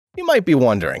You might be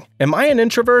wondering, am I an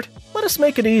introvert? Let us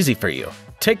make it easy for you.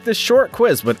 Take this short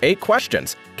quiz with 8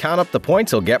 questions. Count up the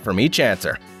points you'll get from each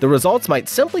answer. The results might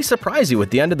simply surprise you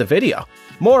at the end of the video.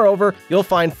 Moreover, you'll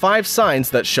find 5 signs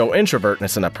that show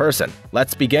introvertness in a person.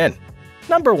 Let's begin.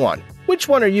 Number 1. Which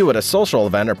one are you at a social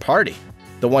event or party?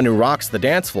 The one who rocks the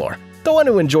dance floor, the one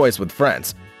who enjoys with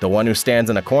friends, the one who stands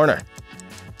in a corner.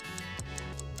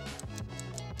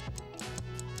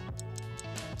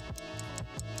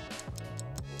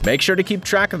 Make sure to keep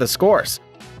track of the scores.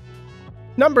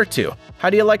 Number 2. How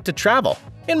do you like to travel?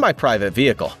 In my private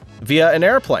vehicle, via an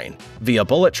airplane, via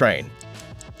bullet train.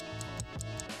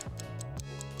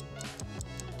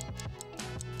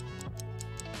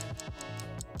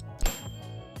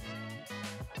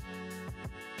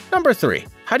 Number 3.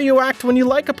 How do you act when you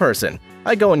like a person?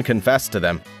 I go and confess to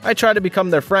them. I try to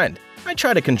become their friend. I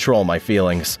try to control my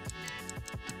feelings.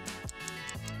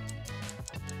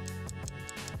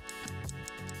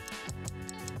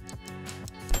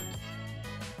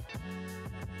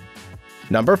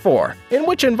 Number 4. In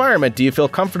which environment do you feel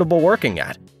comfortable working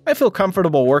at? I feel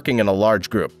comfortable working in a large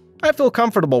group. I feel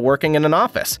comfortable working in an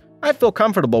office. I feel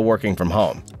comfortable working from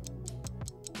home.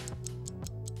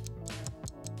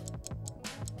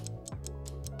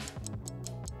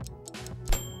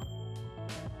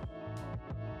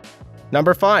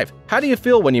 Number 5. How do you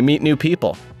feel when you meet new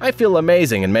people? I feel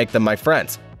amazing and make them my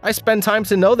friends. I spend time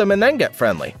to know them and then get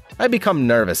friendly. I become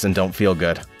nervous and don't feel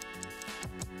good.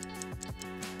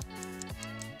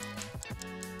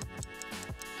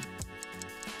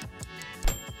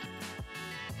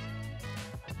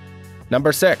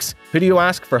 Number 6. Who do you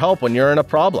ask for help when you're in a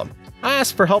problem? I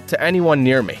ask for help to anyone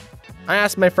near me. I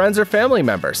ask my friends or family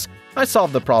members. I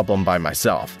solve the problem by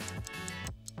myself.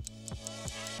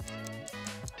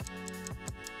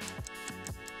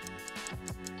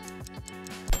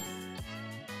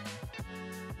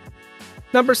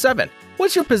 Number 7.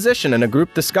 What's your position in a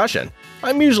group discussion?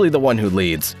 I'm usually the one who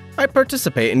leads. I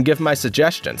participate and give my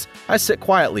suggestions. I sit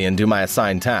quietly and do my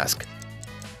assigned task.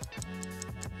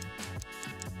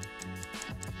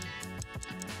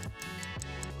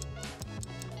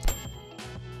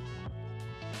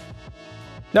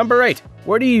 Number 8.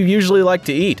 Where do you usually like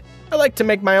to eat? I like to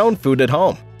make my own food at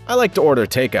home. I like to order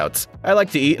takeouts. I like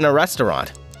to eat in a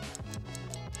restaurant.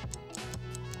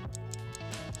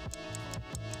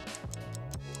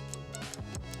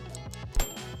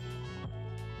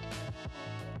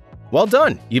 Well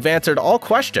done! You've answered all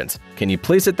questions. Can you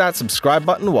please hit that subscribe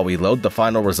button while we load the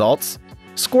final results?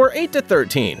 Score 8 to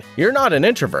 13. You're not an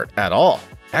introvert at all.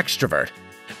 Extrovert.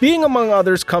 Being among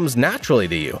others comes naturally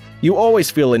to you. You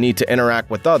always feel a need to interact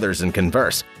with others and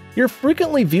converse. You're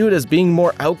frequently viewed as being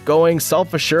more outgoing,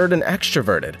 self-assured, and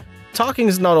extroverted. Talking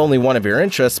is not only one of your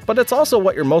interests, but it's also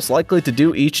what you're most likely to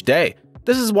do each day.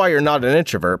 This is why you're not an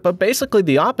introvert, but basically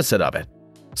the opposite of it.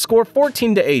 Score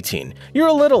 14 to 18. You're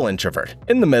a little introvert,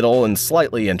 in the middle, and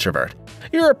slightly introvert.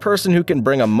 You're a person who can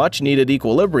bring a much-needed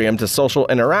equilibrium to social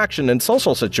interaction and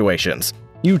social situations.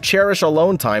 You cherish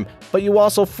alone time, but you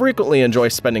also frequently enjoy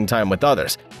spending time with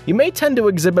others. You may tend to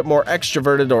exhibit more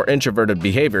extroverted or introverted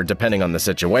behavior depending on the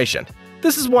situation.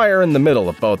 This is why you're in the middle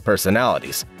of both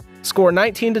personalities. Score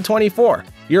 19 to 24.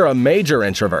 You're a major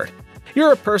introvert.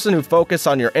 You're a person who focuses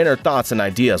on your inner thoughts and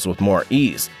ideas with more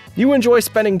ease. You enjoy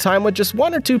spending time with just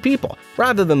 1 or 2 people,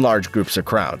 rather than large groups or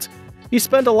crowds. You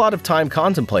spend a lot of time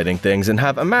contemplating things and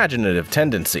have imaginative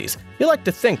tendencies. You like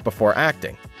to think before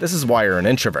acting. This is why you're an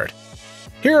introvert.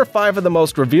 Here are 5 of the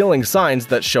most revealing signs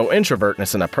that show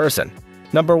introvertness in a person.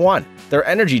 Number 1. Their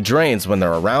energy drains when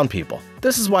they're around people.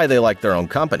 This is why they like their own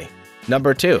company.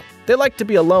 Number 2. They like to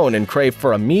be alone and crave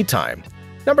for a me time.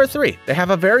 Number 3. They have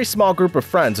a very small group of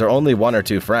friends or only 1 or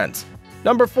 2 friends.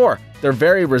 Number 4. They're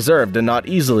very reserved and not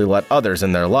easily let others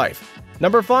in their life.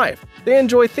 Number 5. They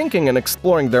enjoy thinking and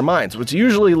exploring their minds, which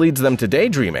usually leads them to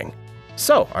daydreaming.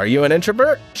 So, are you an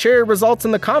introvert? Share your results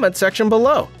in the comments section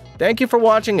below. Thank you for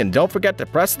watching, and don't forget to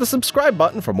press the subscribe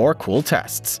button for more cool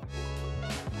tests.